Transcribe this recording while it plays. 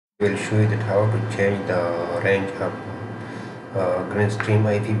Will show you that how to change the range of Grandstream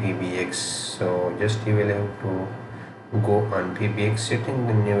PBX. So just you will have to go on PBX setting,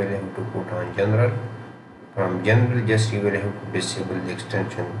 then you will have to put on general. From general, just you will have to disable the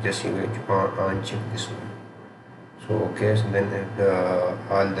extension. Just you will uncheck this one. So okay, so then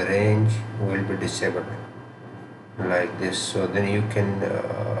all the range will be disabled like this. So then you can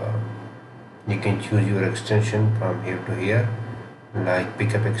choose your extension from here to here, like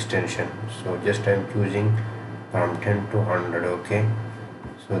pickup extension. So just I'm choosing from 10 to 100. Okay,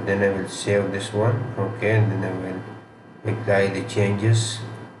 so then I will save this one. Okay, and then I will apply the changes,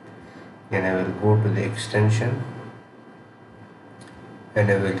 and I will go to the extension, and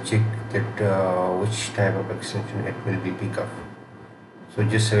I will check that which type of extension it will be pickup. So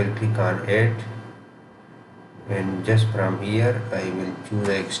just I will click on add, and just from here I will choose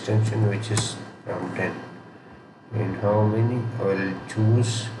the extension which is from 10. And how many I will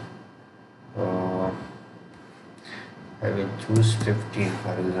choose? I will choose 15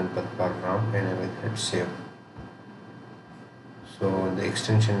 for example for now, and I will hit save. So the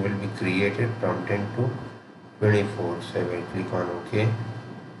extension will be created from 10 to 24. So I will click on OK,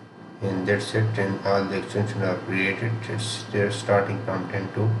 and that's it, and all the extensions are created. They're starting from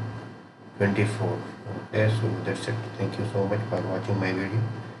 10 to 24. Okay, so that's it. Thank you so much for watching my video,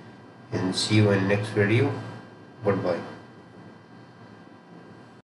 and see you in next video. Goodbye.